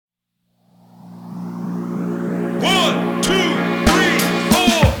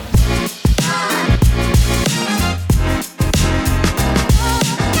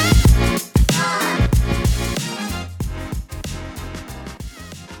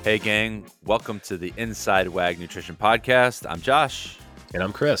Hey, gang. Welcome to the Inside WAG Nutrition Podcast. I'm Josh. And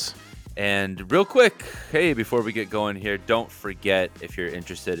I'm Chris. And real quick, hey, before we get going here, don't forget, if you're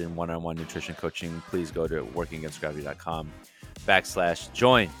interested in one-on-one nutrition coaching, please go to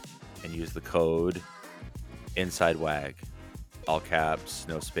workingagainstgravity.com/join and use the code Inside WAG. All caps,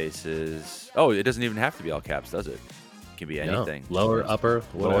 no spaces. Oh, it doesn't even have to be all caps, does it? It can be anything. No. Lower, upper,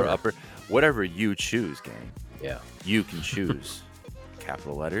 whatever. Lower, upper, whatever you choose, gang. Yeah. You can choose.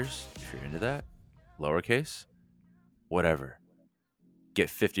 Capital letters, if you're into that, lowercase, whatever. Get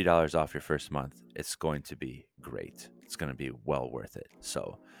 $50 off your first month. It's going to be great. It's going to be well worth it.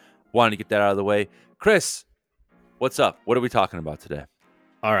 So, wanted to get that out of the way. Chris, what's up? What are we talking about today?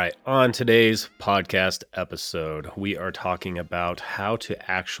 All right. On today's podcast episode, we are talking about how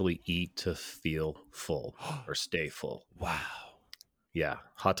to actually eat to feel full or stay full. Wow. Yeah.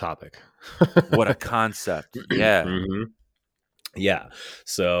 Hot topic. What a concept. Yeah. Mm-hmm. Yeah.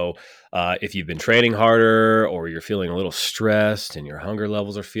 So if you've been training harder or you're feeling a little stressed and your hunger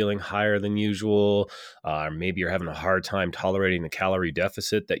levels are feeling higher than usual, or maybe you're having a hard time tolerating the calorie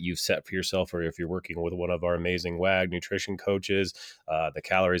deficit that you've set for yourself, or if you're working with one of our amazing WAG nutrition coaches, the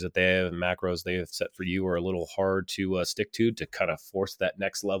calories that they have and macros they have set for you are a little hard to stick to kind of force that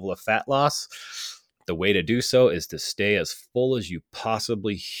next level of fat loss. The way to do so is to stay as full as you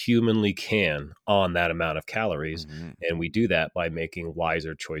possibly humanly can on that amount of calories. Mm-hmm. And we do that by making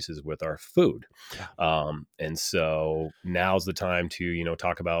wiser choices with our food. Yeah. And so now's the time to,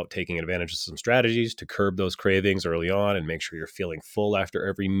 talk about taking advantage of some strategies to curb those cravings early on and make sure you're feeling full after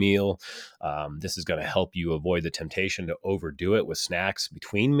every meal. This is going to help you avoid the temptation to overdo it with snacks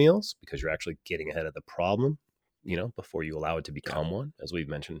between meals because you're actually getting ahead of the problem, before you allow it to become one, as we've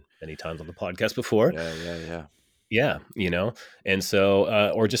mentioned many times on the podcast before. Yeah. And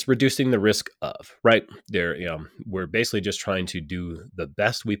so, or just reducing the risk of, right there, we're basically just trying to do the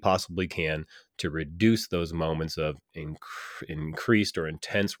best we possibly can to reduce those moments of increased or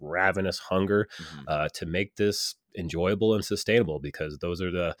intense ravenous hunger, to make this enjoyable and sustainable, because those are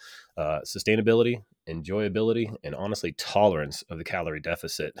the sustainability, enjoyability, and honestly tolerance of the calorie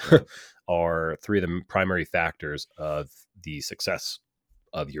deficit are three of the primary factors of the success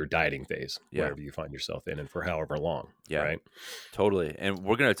of your dieting phase, wherever you find yourself in and for however long. Right. Totally. And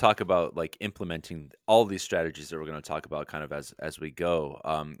we're going to talk about like implementing all these strategies that we're going to talk about kind of as we go.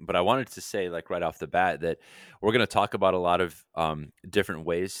 But I wanted to say, like, right off the bat, that we're going to talk about a lot of different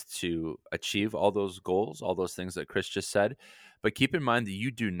ways to achieve all those goals, all those things that Chris just said. But keep in mind that you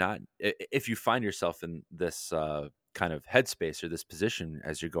do not, if you find yourself in this kind of headspace or this position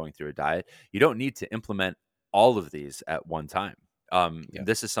as you're going through a diet, you don't need to implement all of these at one time.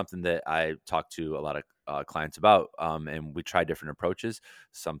 This is something that I talk to a lot of clients about, and we try different approaches.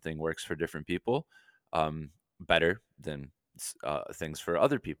 Something works for different people better than things for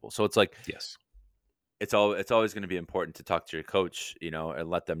other people. So it's like, it's always going to be important to talk to your coach,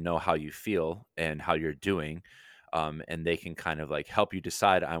 and let them know how you feel and how you're doing. And they can kind of like help you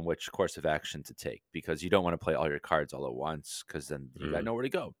decide on which course of action to take, because you don't want to play all your cards all at once, because then you got nowhere to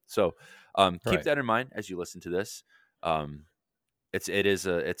go. So keep that in mind as you listen to this. It's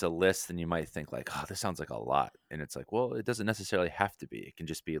a list, and you might think like, oh, this sounds like a lot. And it's like, well, it doesn't necessarily have to be. It can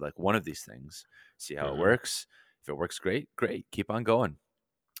just be like one of these things. See how it works. If it works, great. Keep on going.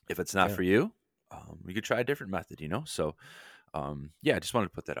 If it's not for you, you could try a different method, So, I just wanted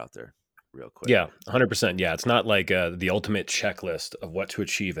to put that out there real quick. Yeah, 100%. Yeah, it's not like the ultimate checklist of what to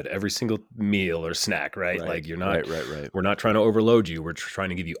achieve at every single meal or snack, right? Like you're not, we're not trying to overload you. We're trying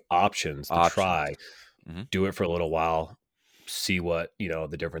to give you options to try, do it for a little while, see what,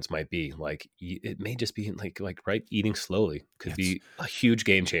 the difference might be. Like it may just be like, right. Eating slowly could be a huge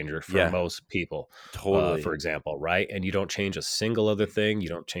game changer for most people. Totally. For example, right. And you don't change a single other thing. You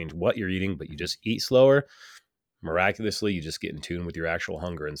don't change what you're eating, but you just eat slower. Miraculously, you just get in tune with your actual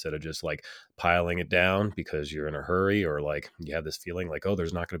hunger instead of just like piling it down because you're in a hurry, or like you have this feeling like, oh,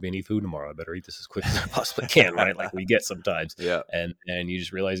 there's not going to be any food tomorrow. I better eat this as quick as I possibly can, right? Like we get sometimes. And you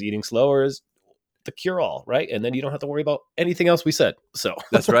just realize eating slower is the cure all, right? And then you don't have to worry about anything else we said. So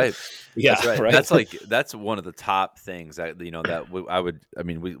that's right. That's right. That's one of the top things that,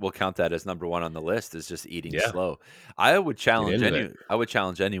 we'll count that as number one on the list, is just eating slow. I would challenge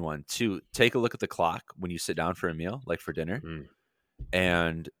anyone to take a look at the clock when you sit down for a meal, like for dinner.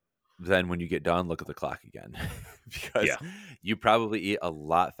 And then when you get done, look at the clock again, because you probably eat a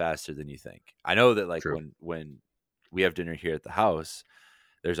lot faster than you think. I know that like when we have dinner here at the house,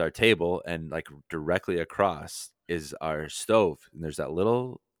 there's our table, and like directly across is our stove, and there's that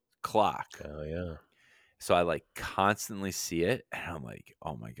little clock. Oh yeah. So I like constantly see it, and I'm like,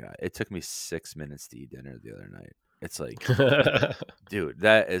 oh my God, it took me 6 minutes to eat dinner the other night. It's like, dude,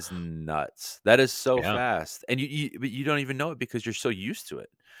 that is nuts. That is so Yeah. fast, and but you don't even know it because you're so used to it.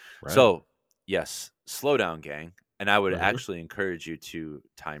 Right. So, yes, slow down, gang, and I would Hmm. actually encourage you to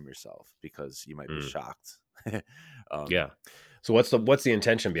time yourself because you might be Mm. shocked. Um, Yeah. So what's the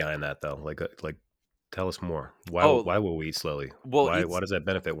intention behind that though? Like tell us more. oh, Why will we eat slowly? well, Why does that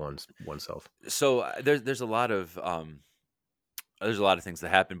benefit oneself? so there's a lot of there's a lot of things that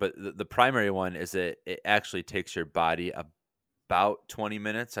happen, but the primary one is that it actually takes your body about 20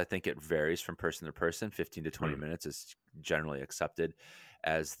 minutes. I think it varies from person to person. 15 to 20 Mm. minutes is generally accepted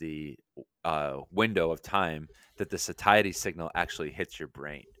as the window of time that the satiety signal actually hits your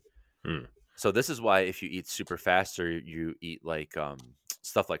brain. Mm. So this is why if you eat super fast or you eat like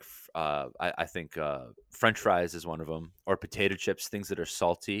stuff like I think French fries is one of them, or potato chips, things that are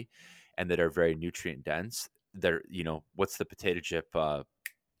salty and that are very nutrient dense. They're what's the potato chip?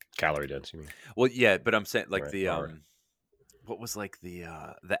 Calorie dense, you mean? Well, yeah, but I'm saying like Right. the Or what was like the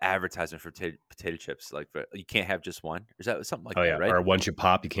advertisement for potato chips? Like you can't have just one. Is that something like oh that, yeah. right? Or once you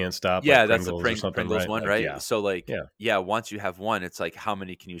pop, you can't stop, like Yeah, that's the Pringles or something, Pringles right? one, Like right? yeah. So like, Yeah. yeah, once you have one, it's like how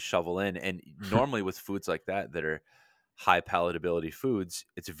many can you shovel in? And normally with foods like that are high palatability foods,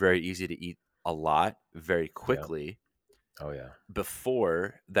 it's very easy to eat a lot very Yeah. quickly Oh yeah.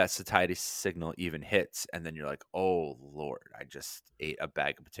 before that satiety signal even hits, and then you're like, "Oh Lord, I just ate a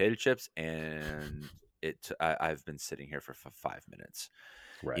bag of potato chips, and I've been sitting here for 5 minutes."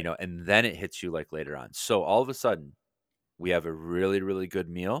 Right. And then it hits you like later on. So all of a sudden, we have a really, really good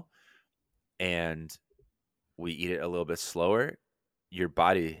meal, and we eat it a little bit slower. Your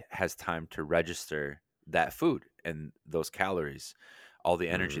body has time to register that food and those calories, all the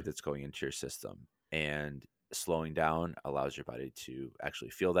energy Mm. that's going into your system. And slowing down allows your body to actually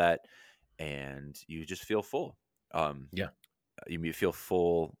feel that, and you just feel full. Um, Yeah. you feel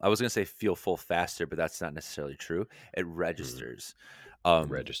full. I was gonna say feel full faster, but that's not necessarily true. It Mm. registers. It Um,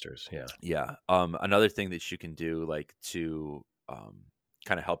 registers. Yeah. yeah. Another thing that you can do, like to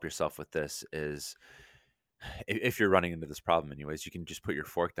kind of help yourself with this, is if you're running into this problem anyways, you can just put your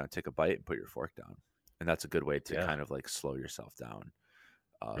fork down, take a bite, and put your fork down, and that's a good way to Yeah. kind of like slow yourself down.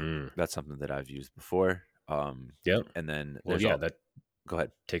 Mm. That's something that I've used before. Yeah. And then Well, there's yeah, all that go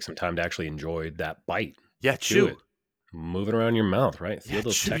ahead. takes some time to actually enjoy that bite. Yeah, Chew it. chew. Move it around your mouth, right? Yeah, Feel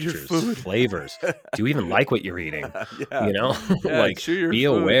those chew your textures, food. flavors. Do you even like what you're eating? Yeah, You know, yeah, like chew your be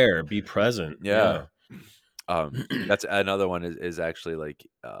food. aware, be present. Yeah. Yeah. That's another one is actually like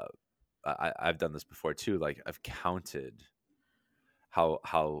I've done this before too. Like I've counted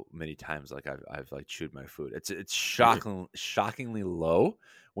how many times like I've like chewed my food. It's shockingly low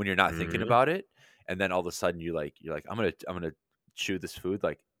when you're not thinking Mhm. about it, and then all of a sudden you're like I'm gonna chew this food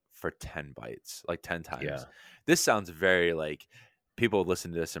like for 10 bites, like 10 times. Yeah. This sounds very like people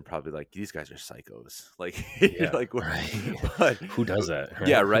listen to this and probably like these guys are psychos. Like you're Yeah. like what? Right. But Who does that,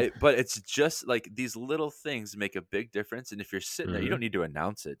 yeah, right? right. But it's just like these little things make a big difference. And if you're sitting there, you don't Mhm. need to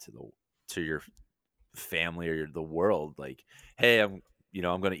announce it to your family or the world like, hey, I'm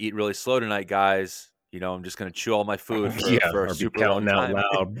going to eat really slow tonight, guys. I'm just going to chew all my food for Yeah, for a or be super long counting out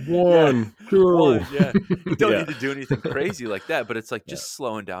time. loud. Yeah. 1, 2. One, yeah, you don't Yeah. need to do anything crazy like that, but it's like Yeah. just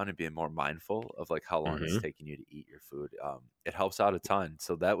slowing down and being more mindful of like how long it's Mhm. taking you to eat your food. It helps out a ton.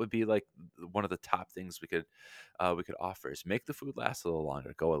 So that would be like one of the top things we could offer is make the food last a little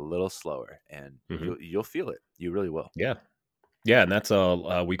longer, go a little slower, and Mhm. you'll feel it. You really will. Yeah. Yeah, and that's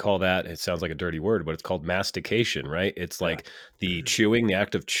we call that, it sounds like a dirty word, but it's called mastication, right? It's Yeah. like the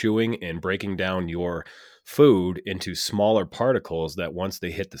act of chewing and breaking down your food into smaller particles that once they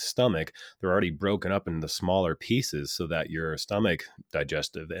hit the stomach, they're already broken up into smaller pieces so that your stomach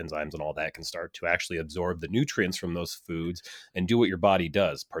digestive enzymes and all that can start to actually absorb the nutrients from those foods and do what your body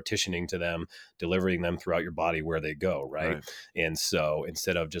does, partitioning to them, delivering them throughout your body where they go, right? Right. And so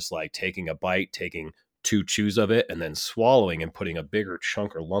instead of just like taking a bite, taking two chews of it and then swallowing and putting a bigger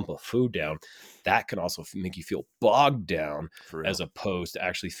chunk or lump of food down, that can also make you feel bogged down For as real. opposed to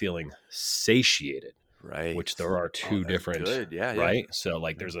actually feeling satiated, Right. which there are Oh, two that's different, good. Yeah, yeah. right? So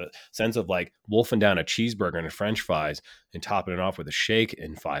like Yeah. there's a sense of like wolfing down a cheeseburger and a french fries and topping it off with a shake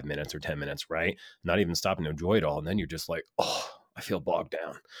in 5 minutes or 10 minutes, right? Not even stopping to enjoy it all. And then you're just like, oh, I feel bogged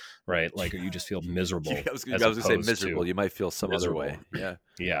down, right? Like you just feel miserable I was as gonna say opposed to miserable. You might feel some other miserable. way. Yeah.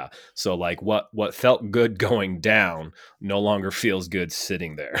 Yeah. So like what felt good going down no longer feels good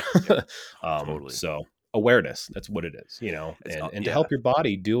sitting there. Yep. Totally. So awareness, that's what it is, It's and to yeah. help your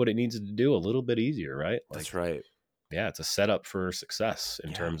body do what it needs to do a little bit easier, right? That's Like, right. yeah, it's a setup for success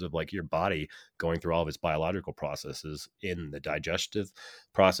in Yeah. terms of like your body going through all of its biological processes in the digestive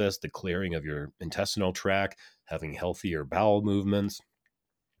process, the clearing of your intestinal tract, having healthier bowel movements,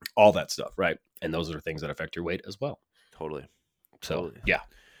 all that stuff, right? And those are things that affect your weight as well. Totally. So Totally. yeah,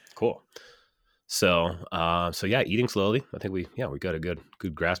 cool. So, so yeah, eating slowly. I think we got a good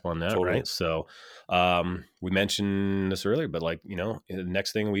grasp on that, Totally. right? So, we mentioned this earlier, but like, the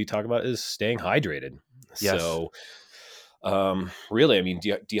next thing we talk about is staying hydrated. Yes. So, really, I mean,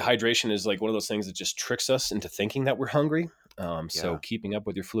 dehydration is like one of those things that just tricks us into thinking that we're hungry. So Yeah. keeping up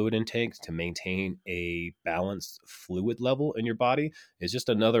with your fluid intake to maintain a balanced fluid level in your body is just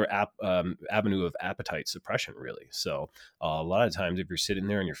another avenue of appetite suppression, really. So a lot of times if you're sitting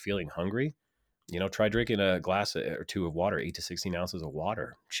there and you're feeling hungry, try drinking a glass or two of water, 8 to 16 ounces of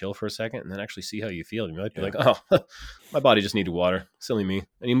water, chill for a second, and then actually see how you feel. You might be like, oh, my body just needed water. Silly me.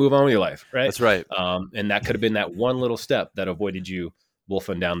 And you move on with your life, right? That's right. And that could have been that one little step that avoided you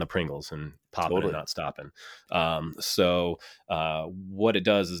wolfing down the Pringles and popping and Totally. not stopping. What it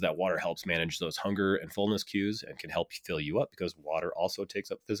does is that water helps manage those hunger and fullness cues and can help fill you up, because water also takes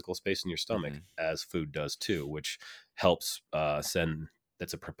up physical space in your stomach, Mhm. as food does too, which helps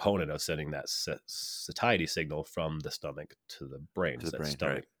that's a proponent of sending that satiety signal from the stomach to the brain. To It's the that brain,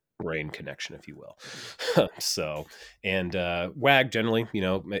 stomach right? brain connection, if you will. So, and WAG generally,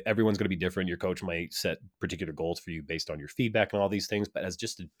 everyone's going to be different. Your coach might set particular goals for you based on your feedback and all these things. But as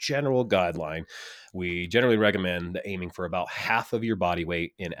just a general guideline, we generally recommend aiming for about half of your body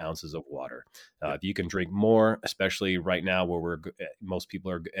weight in ounces of water. Yep. If you can drink more, especially right now where most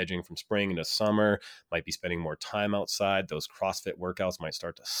people are edging from spring into summer, might be spending more time outside. Those CrossFit workouts might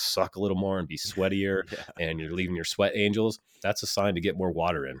start to suck a little more and be sweatier, Yeah. and you're leaving your sweat angels. That's a sign to get more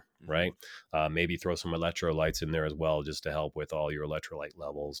water in, Mhm. right? Maybe throw some electrolytes in there as well, just to help with all your electrolyte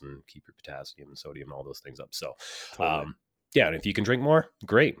levels and keep your potassium and sodium and all those things up. So, Totally. yeah, and if you can drink more,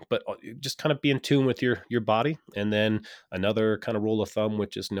 great. But just kind of be in tune with your body. And then another kind of rule of thumb with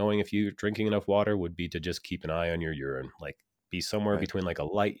just knowing if you're drinking enough water would be to just keep an eye on your urine, like be somewhere Right. between like a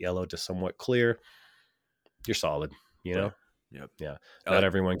light yellow to somewhat clear. You're solid, Right. Yep. Yeah. I Not like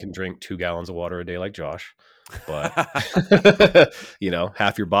everyone can drink 2 gallons of water a day like Josh, but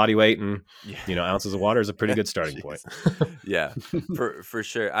half your body weight and Yeah. ounces of water is a pretty good starting point. Jeez. Yeah. For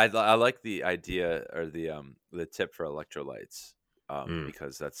sure. I like the idea, or the tip for electrolytes, Mm,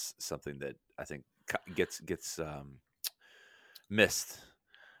 because that's something that I think gets missed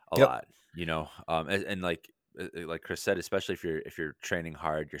a yep. lot, and like Chris said, especially if you're training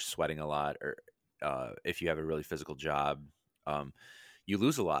hard, you're sweating a lot, or if you have a really physical job, um, you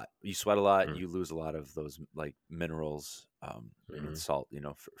lose a lot. You sweat a lot. Mm, You lose a lot of those like minerals, and mhm. salt.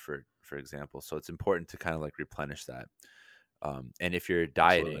 For example. So it's important to kind of like replenish that. And if you're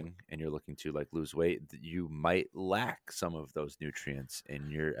Absolutely. dieting and you're looking to like lose weight, you might lack some of those nutrients in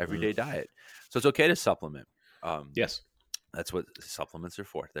your Mm, everyday diet. So it's okay to supplement. Um, yes. that's what supplements are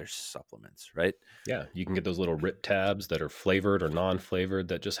for. They're supplements, right? Yeah. You can get those little RIP tabs that are flavored or non-flavored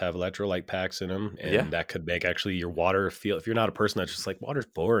that just have electrolyte packs in them. Yeah, And that could make actually your water feel, if you're not a person that's just like, water's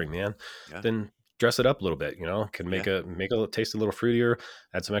boring, man, yeah, then dress it up a little bit, can yeah. make a taste a little fruitier,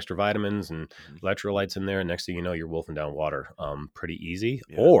 add some extra vitamins and Hmm. electrolytes in there. And next thing you know, you're wolfing down water pretty easy.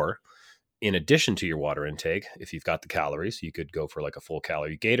 Yeah. Or in addition to your water intake, if you've got the calories, you could go for like a full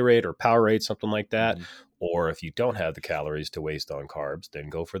calorie Gatorade or Powerade, something like that. Hmm. Or if you don't have the calories to waste on carbs, then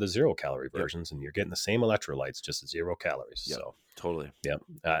go for the 0 calorie Yep. versions, and you're getting the same electrolytes, just 0 calories. Yep. So, Totally. yeah,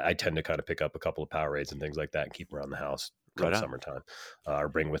 I tend to kind of pick up a couple of Powerades and things like that and keep them around the house Right come on. summertime, or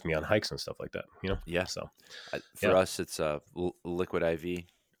bring with me on hikes and stuff like that. Yeah. So, For yeah. us, it's liquid IV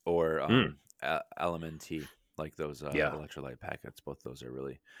or Mm, LMNT, like those yeah. electrolyte packets. Both those are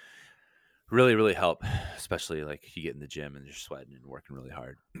really, really, really help, especially like you get in the gym and you're sweating and working really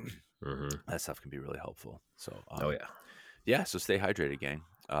hard. Hmm. That stuff can be really helpful. So, Oh, yeah. yeah. So stay hydrated, gang.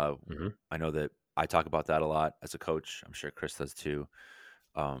 Uh, Hmm. I know that I talk about that a lot as a coach. I'm sure Chris does too.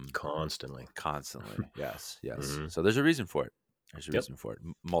 Um, Constantly. Constantly. Yes. Yes. Hmm. So there's a reason for it. There's a Yep. reason for it.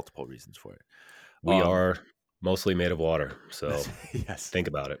 Multiple reasons for it. We are mostly made of water. So Yes. think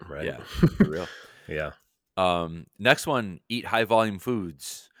about it, right? Yeah. For real. Yeah. Next one, eat high volume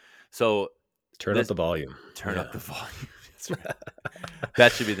foods. So Turn up this the volume. turn Yeah. up the volume. That's right.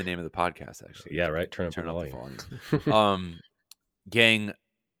 That should be the name of the podcast, actually. Yeah, right. Turn up the Turn up the volume. volume. Gang,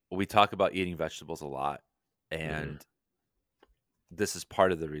 we talk about eating vegetables a lot, Hmm. and this is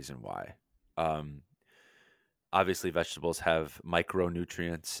part of the reason why. Um, Obviously, vegetables have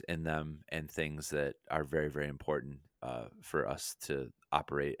micronutrients in them and things that are very, very important for us to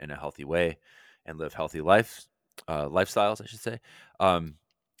operate in a healthy way and live healthy lifestyles, I should say.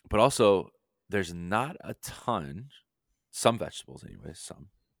 But also, there's not a ton, some vegetables, anyways,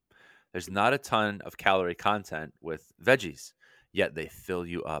 there's not a ton of calorie content with veggies, yet they fill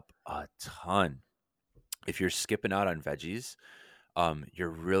you up a ton. If you're skipping out on veggies, you're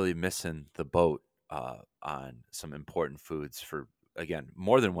really missing the boat on some important foods for, again,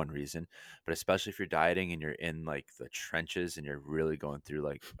 more than one reason, but especially if you're dieting and you're in like the trenches and you're really going through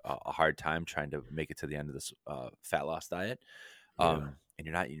like a hard time trying to make it to the end of this fat loss diet, Yeah. and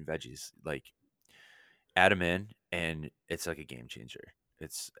you're not eating veggies, like add them in, and it's like a game changer.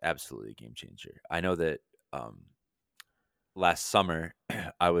 It's absolutely a game changer. I know that um, last summer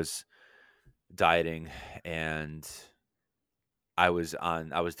I was dieting, and I was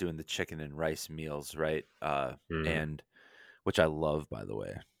doing the chicken and rice meals, right? Mhm. And which I love, by the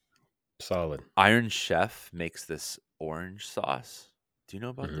way. Solid. Iron Chef makes this orange sauce. Do you know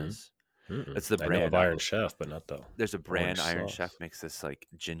about Mhm. this? Mm-mm. It's the I know of brand. Iron Chef, but not the There's a brand, orange Iron Chef sauce. makes this like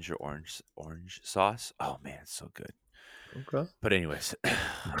ginger orange sauce. Oh man, it's so good. Okay. But anyways,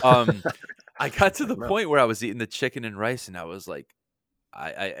 um, I got to Check the 'em out. point where I was eating the chicken and rice, and I was like,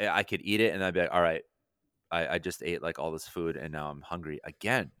 I could eat it, and I'd be like, all right, I just ate like all this food, and now I'm hungry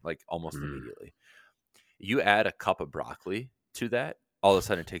again, like almost Mm. immediately. You add a cup of broccoli to that, all of a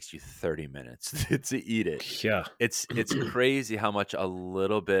sudden it takes you 30 minutes to eat it. Yeah. It's crazy how much a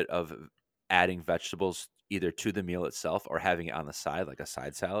little bit of adding vegetables either to the meal itself or having it on the side, like a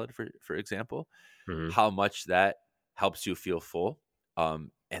side salad, for example, Mhm. how much that helps you feel full.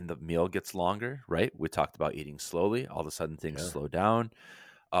 And the meal gets longer, right? We talked about eating slowly. All of a sudden, things Yeah. slow down,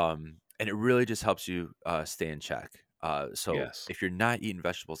 and it really just helps you stay in check. So Yes. if you're not eating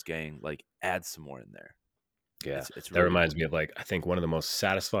vegetables, gang, like add some more in there. Yeah. It's That really reminds good. me of, like, I think one of the most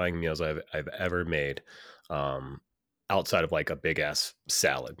satisfying meals I've ever made, um, outside of like a big ass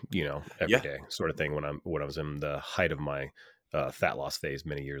salad, every Yeah. day sort of thing when I was in the height of my fat loss phase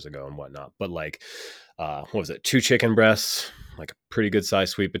many years ago and whatnot. But like, what was it? Two chicken breasts, like a pretty good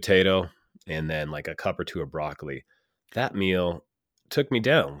sized sweet potato, and then like a cup or two of broccoli. That meal took me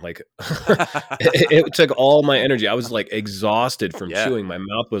down. Like it took all my energy. I was like exhausted from Yeah. chewing. My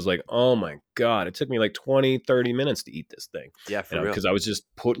mouth was like, oh my God. It took me like 20, 30 minutes to eat this thing. Yeah, for real. Because I was just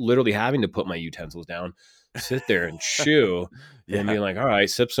literally having to put my utensils down, sit there and chew, and then be Yeah. like, all right,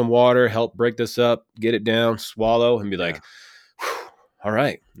 sip some water, help break this up, get it down, swallow, and be Yeah. like, "Whew, all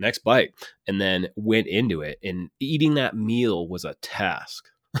right, next bite. And then went into it. And eating that meal was a task.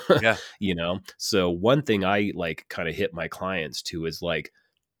 Yeah. So one thing I like kind of hit my clients to is like,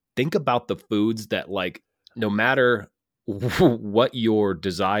 think about the foods that, like, no matter what your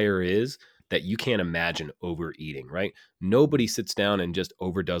desire is, that you can't imagine overeating, right? Nobody sits down and just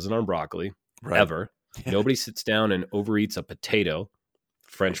overdoes it on broccoli Right. ever. Yeah. Nobody sits down and overeats a potato.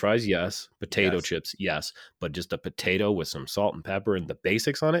 French Right. fries, yes. Potato Yes. chips, yes. But just a potato with some salt and pepper and the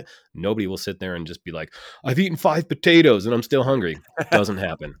basics on it, nobody will sit there and just be like, I've eaten 5 potatoes and I'm still hungry. Doesn't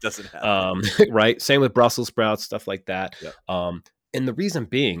happen. Doesn't happen. Right? Same with Brussels sprouts, stuff like that. Yep. And the reason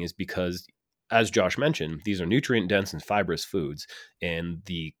being is because, as Josh mentioned, these are nutrient dense and fibrous foods. And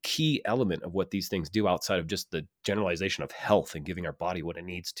the key element of what these things do outside of just the generalization of health and giving our body what it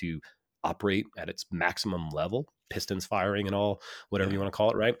needs to operate at its maximum level, pistons firing and all, whatever Yeah. you want to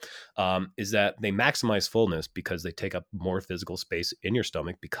call it, right? Is that they maximize fullness because they take up more physical space in your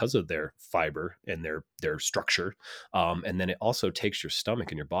stomach because of their fiber and their structure. And then it also takes your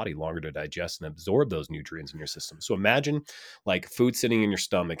stomach and your body longer to digest and absorb those nutrients in your system. So imagine like food sitting in your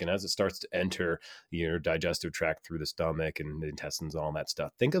stomach, and as it starts to enter your digestive tract through the stomach and the intestines and all that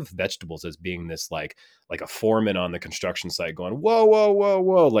stuff, think of vegetables as being this like a foreman on the construction site going, whoa, whoa, whoa,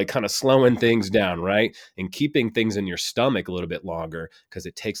 whoa, like kind of slowing things down, right? And keeping things in your stomach a little bit longer because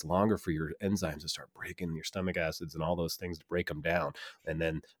it takes longer for your enzymes to start breaking your stomach acids and all those things to break them down. And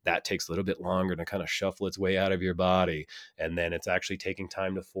then that takes a little bit longer to kind of shuffle its way out of your body. And then it's actually taking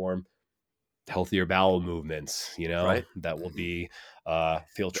time to form healthier bowel movements, Right. that will be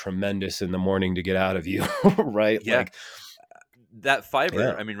feel tremendous in the morning to get out of you. Right? Yeah. Like, That fiber,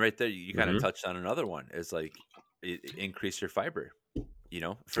 yeah. I mean, right there, you kind of Hmm. touched on another one is like increase your fiber,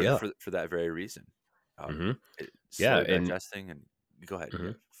 Yeah. for that very reason. Hmm. Yeah. Slow And digesting, and go ahead. mhm.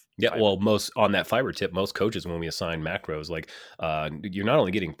 Yeah. Yeah, Fiber. well, most on that fiber tip, most coaches, when we assign macros, like, you're not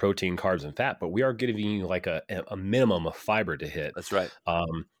only getting protein, carbs, and fat, but we are giving you like a minimum of fiber to hit. That's right.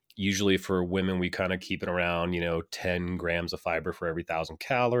 Usually for women, we kind of keep it around, 10 grams of fiber for every 1,000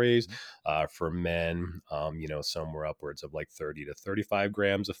 calories. Mhm. For men, somewhere upwards of like 30 to 35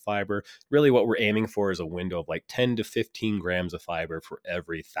 grams of fiber. Really, what we're aiming for is a window of like 10 to 15 grams of fiber for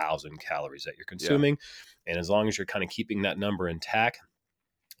every 1,000 calories that you're Yeah. consuming. And as long as you're kind of keeping that number intact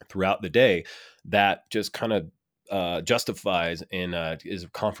throughout the day, that just kind of justifies and is a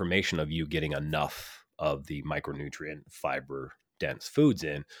confirmation of you getting enough of the micronutrient fiber dense foods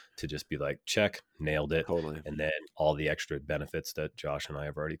in to just be like, check, nailed it. Totally. And then all the extra benefits that Josh and I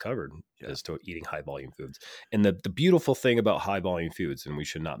have already covered Yeah. as to eating high volume foods. And the beautiful thing about high volume foods, and we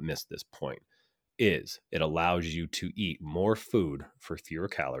should not miss this point, is it allows you to eat more food for fewer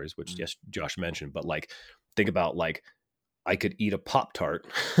calories, which Mm. just Josh mentioned. But like, think about like, I could eat a Pop-Tart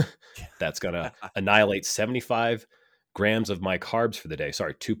that's going to annihilate 75 grams of my carbs for the day.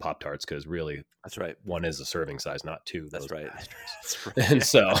 Sorry, 2 Pop-Tarts, because really That's right. one is a serving size, not 2. That's Those right. bastards. That's right. And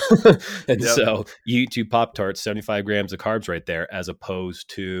so, and Yep. so you eat 2 Pop-Tarts, 75 grams of carbs right there, as opposed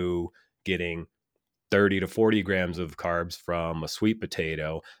to getting 30 to 40 grams of carbs from a sweet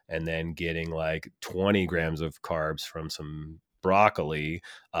potato and then getting like 20 grams of carbs from some broccoli.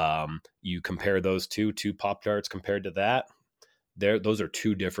 You compare those two Pop-Tarts compared to that, those are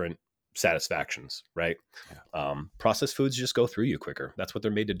 2 different satisfactions, right? Yeah. Processed foods just go through you quicker. That's what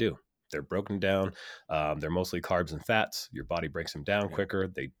they're made to do. They're broken down. They're mostly carbs and fats. Your body breaks them down quicker.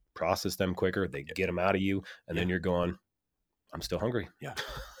 They process them quicker. They get them out of you. And then you're going, I'm still hungry. Yeah.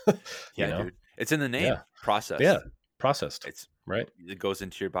 You Yeah, know? dude. It's in the name. Yeah. Processed. Yeah. Processed. It's right. It goes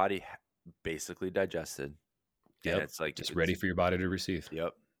into your body basically digested. And Yep. it's like Just ready for your body to receive.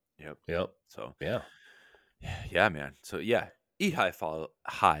 Yep. Yep. Yep. So Yeah. yeah, man. So yeah, eat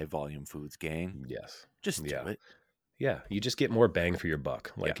high volume foods, gang. Yes. Just do it. Yeah, you just get more bang for your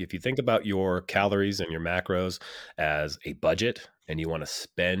buck. Like Yeah. if you think about your calories and your macros as a budget and you want to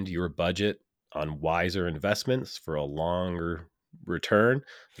spend your budget on wiser investments for a longer return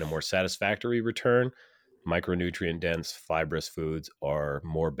and a more satisfactory return, micronutrient dense fibrous foods are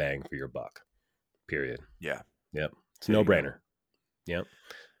more bang for your buck. Period. Yeah. Yep. It's There no you go. brainer. Yep.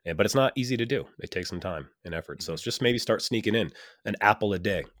 But it's not easy to do. It takes some time and effort. So it's just maybe start sneaking in. An apple a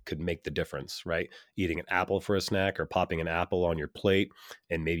day could make the difference, right? Eating an apple for a snack or popping an apple on your plate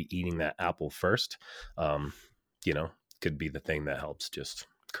and maybe eating that apple first, could be the thing that helps just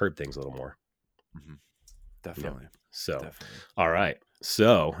curb things a little more. Mhm. Definitely. So, Definitely. all right.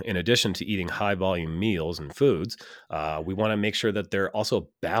 So, in addition to eating high volume meals and foods, we want to make sure that they're also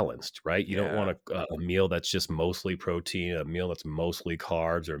balanced, right? You don't want a meal that's just mostly protein, a meal that's mostly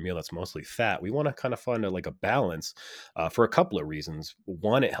carbs, or a meal that's mostly fat. We want to kind of find a balance for a couple of reasons.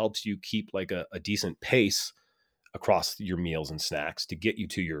 One, it helps you keep like a decent pace across your meals and snacks to get you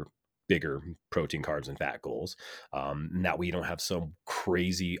to your bigger protein, carbs, and fat goals. That way you don't have some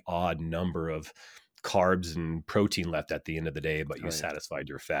crazy odd number of carbs and protein left at the end of the day, but you satisfied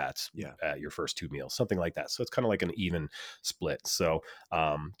your fats at your first 2 meals, something like that. So it's kind of like an even split. So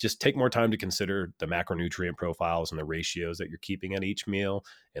just take more time to consider the macronutrient profiles and the ratios that you're keeping at each meal.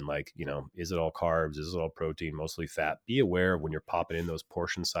 And is it all carbs? Is it all protein, mostly fat? Be aware when you're popping in those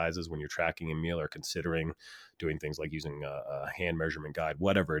portion sizes, when you're tracking a meal or considering doing things like using a hand measurement guide,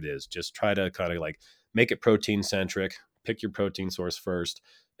 whatever it is. Just try to kind of like make it protein centric, pick your protein source first,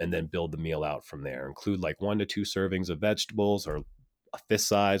 and then build the meal out from there. Include like 1 to 2 servings of vegetables, or a fist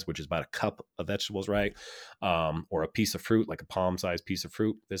size, which is about a cup of vegetables, right? Or a piece of fruit, like a palm sized piece of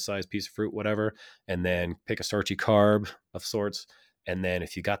fruit, this size piece of fruit, whatever. And then pick a starchy carb of sorts. And then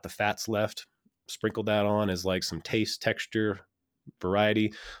if you got the fats left, sprinkle that on as like some taste, texture,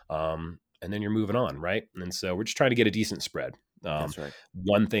 variety. And then you're moving on, right? And so we're just trying to get a decent spread. That's right.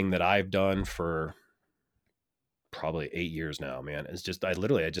 One thing that I've done for probably 8 years now, man, is just I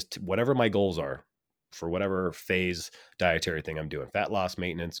just whatever my goals are for whatever phase dietary thing I'm doing, fat loss,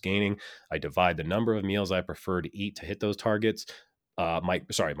 maintenance, gaining, I divide the number of meals I prefer to eat to hit those targets. My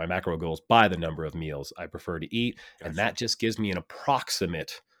macro goals by the number of meals I prefer to eat. Gotcha. And that just gives me an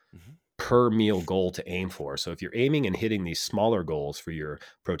approximate per meal goal to aim for. So if you're aiming and hitting these smaller goals for your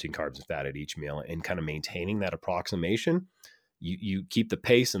protein, carbs, and fat at each meal and kind of maintaining that approximation, you keep the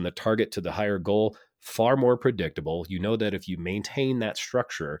pace and the target to the higher goal far more predictable. You know that if you maintain that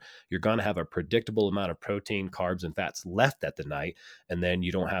structure, you're going to have a predictable amount of protein, carbs, and fats left at the night. And then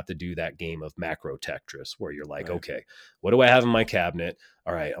you don't have to do that game of macro Tetris where you're like, okay, what do I have in my cabinet?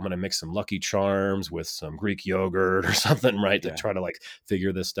 All right, I'm going to mix some Lucky Charms with some Greek yogurt or something, right? To try to like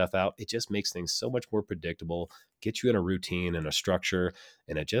figure this stuff out. It just makes things so much more predictable, gets you in a routine and a structure,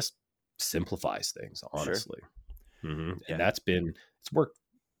 and it just simplifies things, honestly. Sure. And it's worked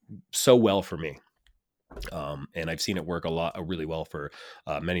so well for me. And I've seen it work really well for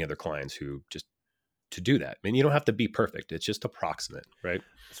many other clients who just to do that. I mean, you don't have to be perfect. It's just approximate, right?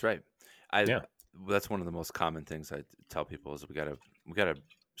 That's right. That's one of the most common things I tell people is we gotta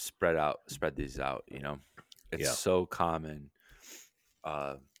spread these out. It's so common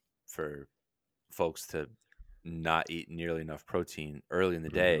for folks to not eat nearly enough protein early in the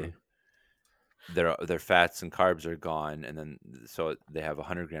day. Their fats and carbs are gone, and then so they have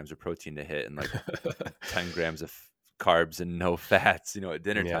 100 grams of protein to hit and like 10 grams of carbs and no fats, at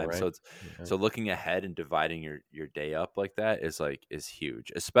dinner Yeah, time. right. So it's Yeah. so looking ahead and dividing your day up like that is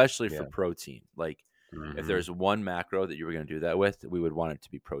huge, especially for Yeah. protein. Like if Hmm. there's one macro that you were going to do that with, we would want it to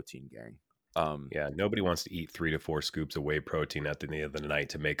be protein, gang. Um, Yeah. Nobody wants to eat 3 to 4 scoops of whey protein at the end of the night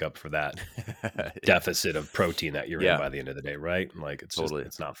to make up for that deficit of protein that you're in yeah, by the end of the day, right? Like totally,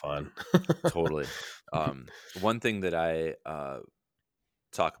 it's not fun. totally. One thing that I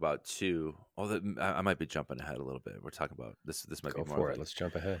talk about too. Oh, I might be jumping ahead a little bit. We're talking about this. This might be Go more of for it. like, Let's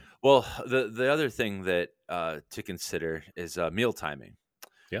jump ahead. well, the other thing that to consider is meal timing.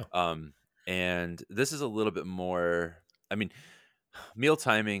 Yeah. Um, and this is a little bit more. I mean, meal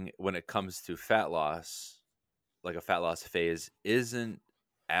timing when it comes to fat loss, like a fat loss phase, isn't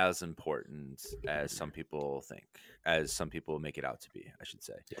as important as some people think, as some people make it out to be, I should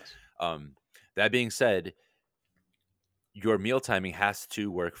say. Yes. Um, that being said, your meal timing has to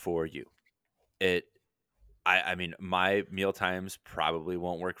work for you. It I mean, my meal times probably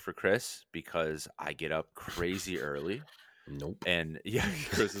won't work for Chris because I get up crazy early. Nope. And yeah,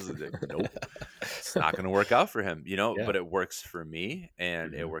 Chris is like, nope, it's not going to work out for him, Yeah. but it works for me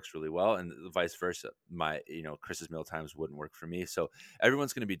and it Hmm. works really well. And vice versa. Chris's meal times wouldn't work for me. So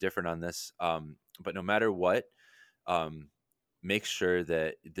everyone's going to be different on this. But no matter what, um, make sure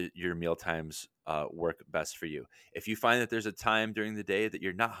that your meal times work best for you. If you find that there's a time during the day that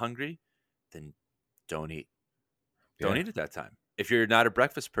you're not hungry, then don't eat. Don't Yeah. eat at that time. If you're not a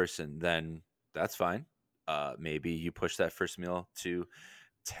breakfast person, then that's fine. Maybe you push that first meal to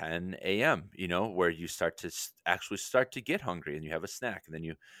 10 a.m., where you start to actually start to get hungry and you have a snack and then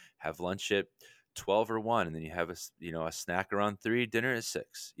you have lunch at 12 or 1 and then you have a snack around 3, dinner at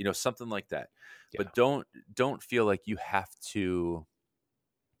 6, something like that. Yeah. But don't feel like you have to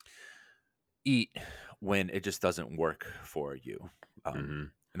eat when it just doesn't work for you. Um, Hmm.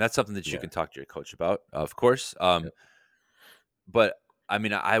 and that's something that you Yeah. can talk to your coach about, of course. Yep. But I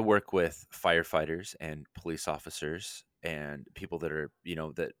mean, I work with firefighters and police officers and people that are,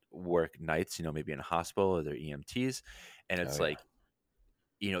 that work nights, maybe in a hospital or they're EMTs. And Oh it's yeah. like,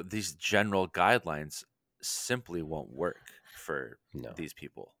 these general guidelines simply won't work for No. these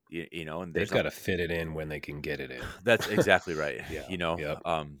people, and They've got to fit it in when they can get it in. that's exactly right, Yeah. Yep.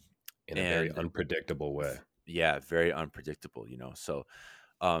 In a very and unpredictable way. yeah, very unpredictable, so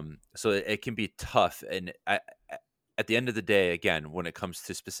it can be tough. And at the end of the day, again, when it comes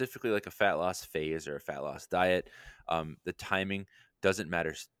to specifically like a fat loss phase or a fat loss diet, the timing doesn't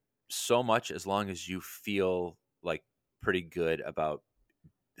matter so much as long as you feel like pretty good about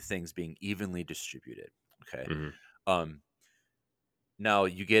things being evenly distributed. Okay. Hmm. Um, Now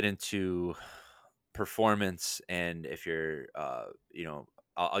you get into performance, and if you're,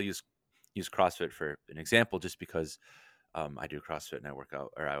 I'll use CrossFit for an example, just because I do CrossFit and I work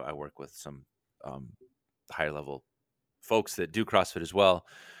out, or I work with some um, higher level folks that do CrossFit as well.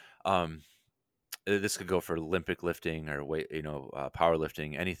 Um, this could go for Olympic lifting or weight,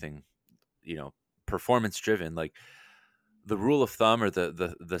 powerlifting, anything, performance driven. Like the rule of thumb or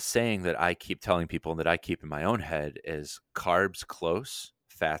the saying that I keep telling people and that I keep in my own head is carbs close,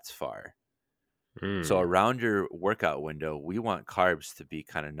 fats far. So Mm. around your workout window, we want carbs to be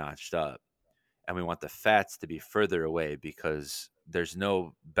kind of notched up and we want the fats to be further away because there's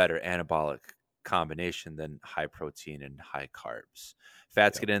no better anabolic combination than high protein and high carbs.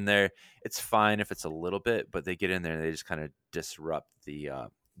 Fats Yep. get in there. It's fine if it's a little bit, but they get in there and they just kind of disrupt the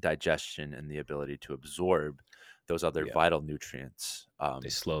digestion and the ability to absorb those other Yeah. vital nutrients. They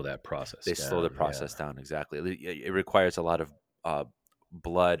slow that process They slow the down. Yeah. process down. Exactly. It requires a lot of uh,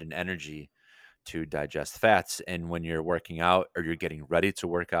 blood and energy to digest fats. And when you're working out or you're getting ready to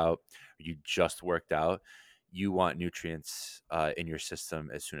work out, or you just worked out, you want nutrients in your system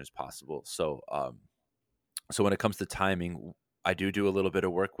as soon as possible. So when it comes to timing, I do a little bit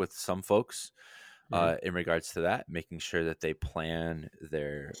of work with some folks Hmm. in regards to that, making sure that they plan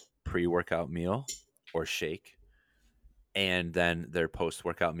their pre-workout meal or shake and then their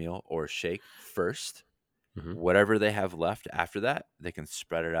post-workout meal or shake first. Hmm. Whatever they have left after that, they can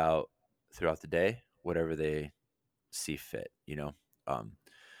spread it out throughout the day, whatever they see fit, Um,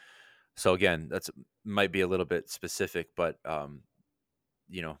 so again, that's might be a little bit specific, but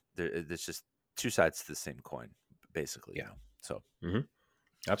there's just two sides to the same coin, basically, Yeah. So Hmm.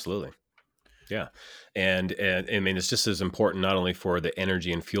 Absolutely. Yeah. And I mean, it's just as important not only for the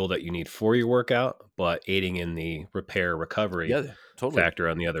energy and fuel that you need for your workout, but aiding in the repair recovery yeah, totally. factor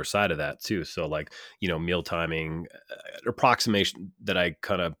on the other side of that too. So like, meal timing, approximation that I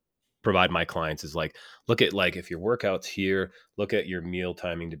kind of provide my clients is like, look at like if your workouts here, look at your meal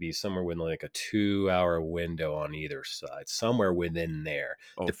timing to be somewhere within like a 2 hour window on either side, somewhere within there.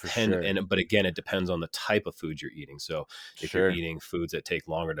 Oh, for sure. But again, it depends on the type of food you're eating. So if you're Sure. eating foods that take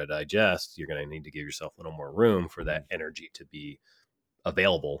longer to digest, you're going to need to give yourself a little more room for that Mhm. energy to be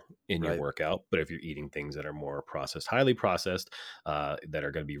available in your Right. workout. But if you're eating things that are more processed, highly processed, that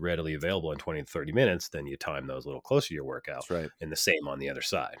are going to be readily available in 20 to 30 minutes, then you time those a little closer to your workout, That's right. and the same on the other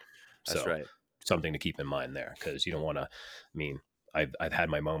side. That's So right. something to keep in mind there, because you don't want to, I mean, I've had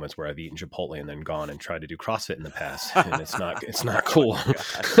my moments where I've eaten Chipotle and then gone and tried to do CrossFit in the past, and it's not Oh cool. my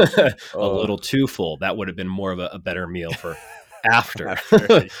God. A Oh. little too full. That would have been more of a better meal for after After,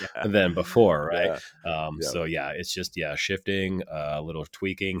 yeah. than before, right? Yeah. Yeah. So yeah, it's just shifting, a little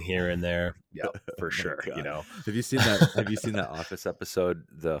tweaking here and there. Yeah, Oh for my sure. God. Have you seen that Office episode,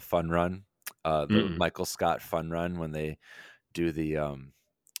 the Fun Run? The Mm-mm. Michael Scott Fun Run, when they do the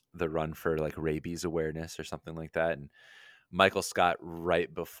run for like rabies awareness or something like that. And Michael Scott,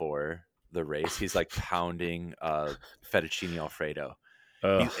 right before the race, he's like pounding fettuccine alfredo.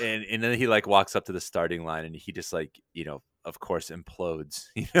 Oh And then he like walks up to the starting line and he just like, of course implodes,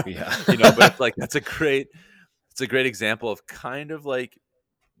 yeah, but it's like it's a great example of kind of like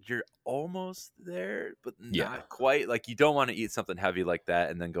you're almost there, but yeah, not quite. Like you don't want to eat something heavy like that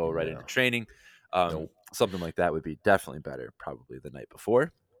and then go right into no, training. nope, Something like that would be definitely better, probably the night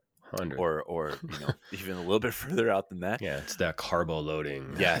before, 100. or even a little bit further out than that. Yeah, it's that carbo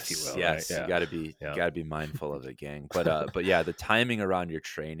loading, if you Yes, will, right? yes, you Yeah, got to be yeah, got to be mindful of it, gang. But yeah, the timing around your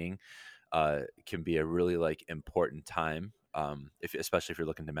training can be a really like important time, if especially if you're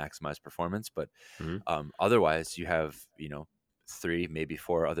looking to maximize performance. But hmm, otherwise, you have 3, maybe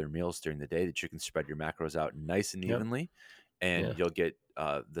 4 other meals during the day that you can spread your macros out nice and yeah, evenly, and yeah, you'll get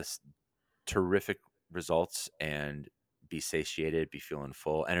this terrific results and be satiated, be feeling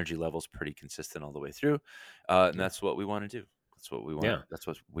full. Energy levels pretty consistent all the way through, and yeah, that's what we want to do. That's what we want. yeah. That's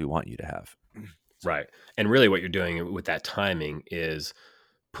what we want you to have. So Right. And really, what you're doing with that timing is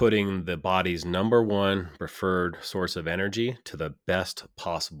putting the body's number one preferred source of energy to the best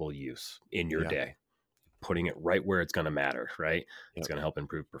possible use in your yeah, day, putting it right where it's going to matter, right? It's yep, going to help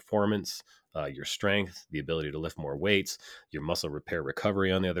improve performance, your strength, the ability to lift more weights, your muscle repair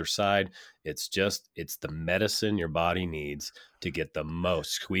recovery on the other side. It's the medicine your body needs to get the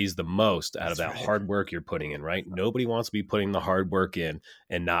most, squeeze the most out of that's that right. hard work you're putting in, right? Nobody wants to be putting the hard work in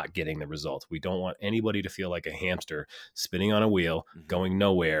and not getting the results. We don't want anybody to feel like a hamster spinning on a wheel, Hmm. going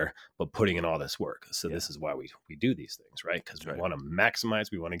nowhere, but putting in all this work. So Yeah, this is why we do these things, right? Because that's we right. want to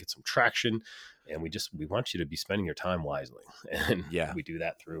maximize, we want to get some traction, and we want you to be spending your time wisely, and Yeah. we do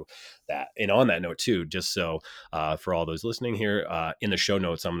that through that. And on that note too, just so for all those listening here, in the show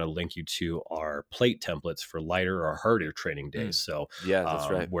notes I'm going to link you to our plate templates for lighter or harder training days. Mm. So Yeah, that's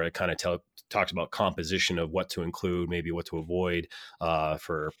right. where it kind of talks about composition of what to include, maybe what to avoid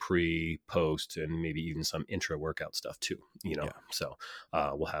for pre, post, and maybe even some intra workout stuff too, Yeah. so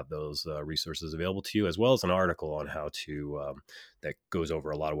we'll have those resources available to you, as well as an article on how to that goes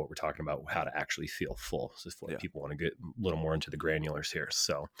over a lot of what we're talking about, how to actually feel full. So if Yeah. people want to get a little more into the granulars here.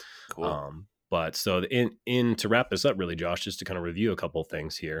 So, Cool. but so in to wrap this up, really, Josh, just to kind of review a couple of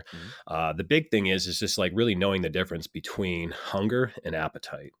things here. Mhm. The big thing is just like really knowing the difference between hunger and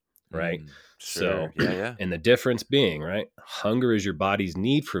appetite, right? So, Sure. Yeah. Yeah. and the difference being, right, hunger is your body's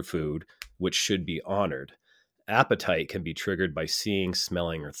need for food, which should be honored. Appetite can be triggered by seeing,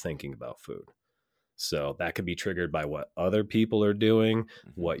 smelling, or thinking about food. So that could be triggered by what other people are doing, Hmm.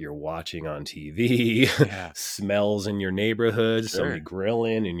 what you're watching on TV, Yeah. smells in your neighborhood, somebody Sure.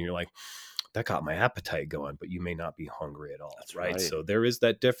 grilling, and you're like, that got my appetite going, but you may not be hungry at all, That's right? right. So there is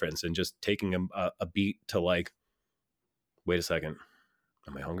that difference, and just taking a beat to like, wait a second,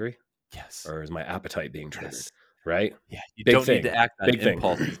 am I hungry, Yes. or is my appetite being triggered? Yes. Right? Yeah. You Big don't need thing. to act on Big thing.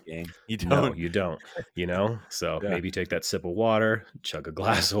 impulses, gang. You No, don't. you don't, So Yeah. maybe take that sip of water, chug a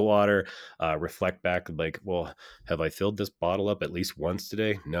glass of water, reflect back like, well, have I filled this bottle up at least once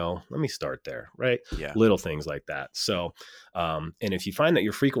today? No, let me start there, right? Yeah. Little things like that. So, and if you find that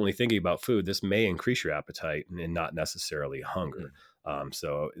you're frequently thinking about food, this may increase your appetite and not necessarily hunger. Mhm.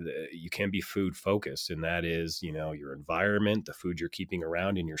 You can be food focused, and that is, your environment, the food you're keeping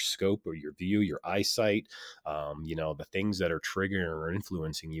around in your scope or your view, your eyesight, the things that are triggering or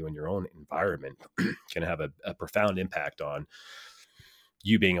influencing you in your own environment can have a profound impact on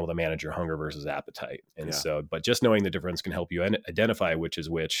you being able to manage your hunger versus appetite. And Yeah. so, but just knowing the difference can help you identify which is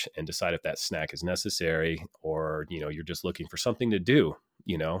which and decide if that snack is necessary, or, you're just looking for something to do,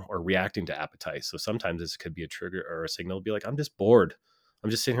 or reacting to appetite. So sometimes this could be a trigger or a signal to be like, I'm just bored. I'm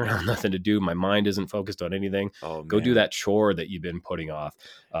just sitting around, nothing to do. My mind isn't focused on anything. Oh Go do man. that chore that you've been putting off.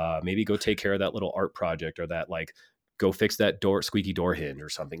 Maybe go take care of that little art project, or that, like, go fix that squeaky door hinge or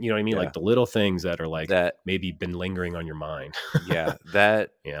something. You know what I mean? Yeah. Like the little things that are like That maybe been lingering on your mind. yeah,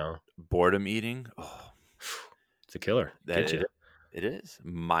 that You know, boredom eating. Oh, it's a killer. that Get you. it is.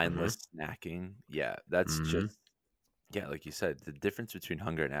 Hmm. Mindless snacking. Yeah, that's just Hmm. yeah, like you said, the difference between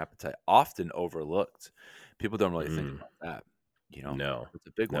hunger and appetite often overlooked. People don't really think Mm. about that. You know, No, it's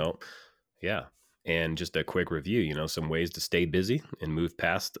a big one. no. Yeah. And just a quick review, some ways to stay busy and move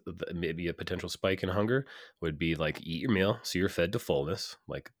past maybe a potential spike in hunger would be like, eat your meal so you're fed to fullness,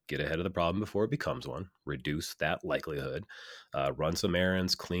 like get ahead of the problem before it becomes one, reduce that likelihood, run some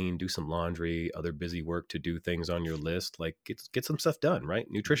errands, clean, do some laundry, other busy work to do things on your list, like get some stuff done, right?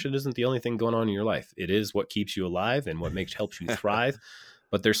 Mhm. Nutrition isn't the only thing going on in your life. It is what keeps you alive and what helps you thrive.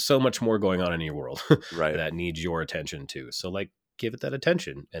 But there's so much more going on in your world Right. that needs your attention too. So, like, give it that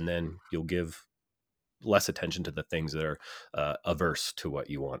attention, and then you'll give less attention to the things that are averse to what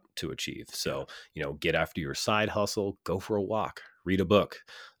you want to achieve. Yeah. So, get after your side hustle, go for a walk, read a book,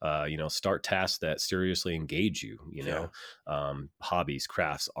 start tasks that seriously engage you, Yeah. hobbies,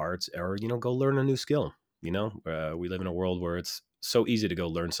 crafts, arts, or, go learn a new skill. We live in a world where it's so easy to go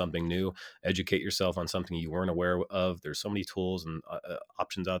learn something new, educate yourself on something you weren't aware of. There's so many tools and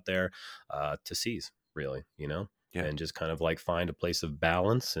options out there to seize, really, Yeah. and just kind of like find a place of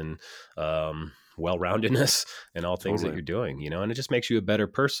balance and well-roundedness in all things that Totally. you're doing, and it just makes you a better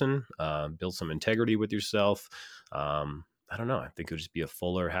person, build some integrity with yourself. I don't know. I think it would just be a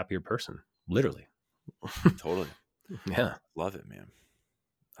fuller, happier person, literally. Totally. Yeah. Love it, man.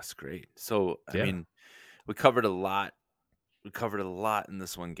 That's great. So, I Yeah. mean, we covered a lot. We covered a lot in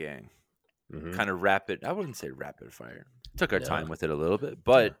this one, gang. Hmm. Kind of rapid. I wouldn't say rapid fire. Took our No. time with it a little bit, Yeah.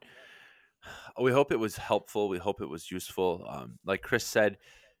 but we hope it was helpful. We hope it was useful. Like Chris said,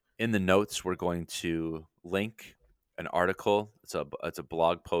 in the notes, we're going to link an article. It's a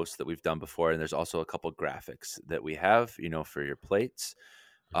blog post that we've done before, and there's also a couple graphics that we have, for your plates,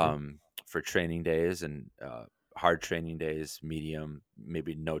 Hmm. for training days and hard training days, medium,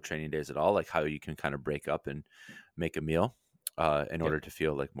 maybe no training days at all. Like how you can kind of break up and make a meal in Yep. order to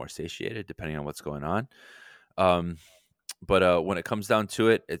feel like more satiated, depending on what's going on. Um, but when it comes down to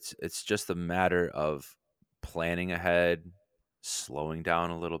it, it's just a matter of planning ahead, slowing down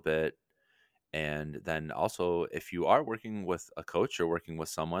a little bit, and then also if you are working with a coach or working with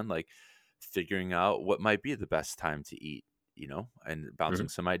someone, like figuring out what might be the best time to eat, and bouncing Hmm.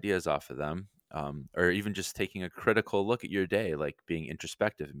 some ideas off of them, or even just taking a critical look at your day, like being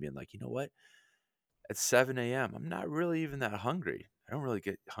introspective and being like, you know what, at 7 a.m. I'm not really even that hungry. I don't really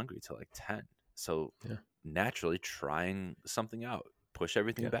get hungry till like 10. So Yeah. naturally trying something out, push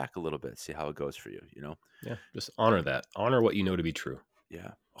everything Yeah. back a little bit, see how it goes for you. Yeah. Just honor that. Honor what you know to be true.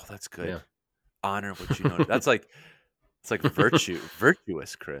 Yeah. Oh, that's Yeah. good. Honor what you know. That's like it's like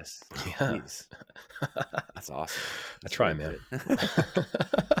virtuous, Chris. Yeah. Jeez, that's awesome. I That's try, really man. good.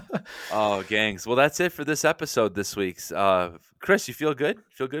 Oh, gangs. Well, that's it for this episode this week's. Chris, you feel good?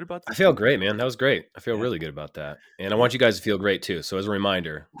 Feel good about I this feel one? great, man. That was great. I feel Yeah. really good about that. And I Yeah. want you guys to feel great too. So as a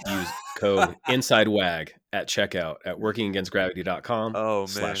reminder, use code INSIDEWAG at checkout at Oh man.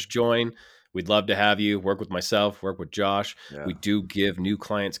 workingagainstgravity.com/join. We'd love to have you work with myself, work with Josh. We Yeah. do give new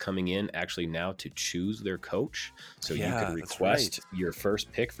clients coming in actually now to choose their coach. So you could Yeah, that's right. request your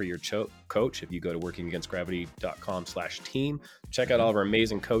first pick for your coach if you go to workingagainstgravity.com/team. Check out Mhm. all of our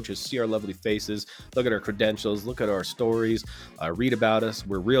amazing coaches, see our lovely faces, look at our credentials, look at our stories, read about us.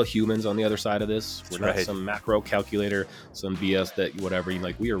 We're real humans on the other side of this. That's We're not right. some macro calculator, some BS that whatever.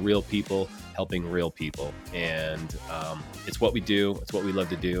 Like, we are real people helping real people, and it's what we do. It's what we love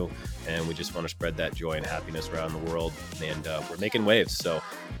to do, and we just want to spread that joy and happiness around the world. And we're making waves. So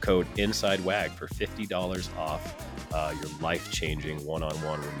code INSIDEWAG for $50 off your life-changing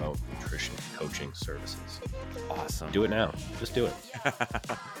one-on-one remote nutrition coaching services. Awesome. Do it now. Just do it.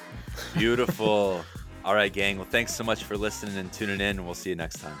 Beautiful. All right, gang. Well, thanks so much for listening and tuning in. We'll see you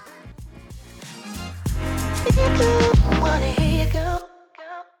next time.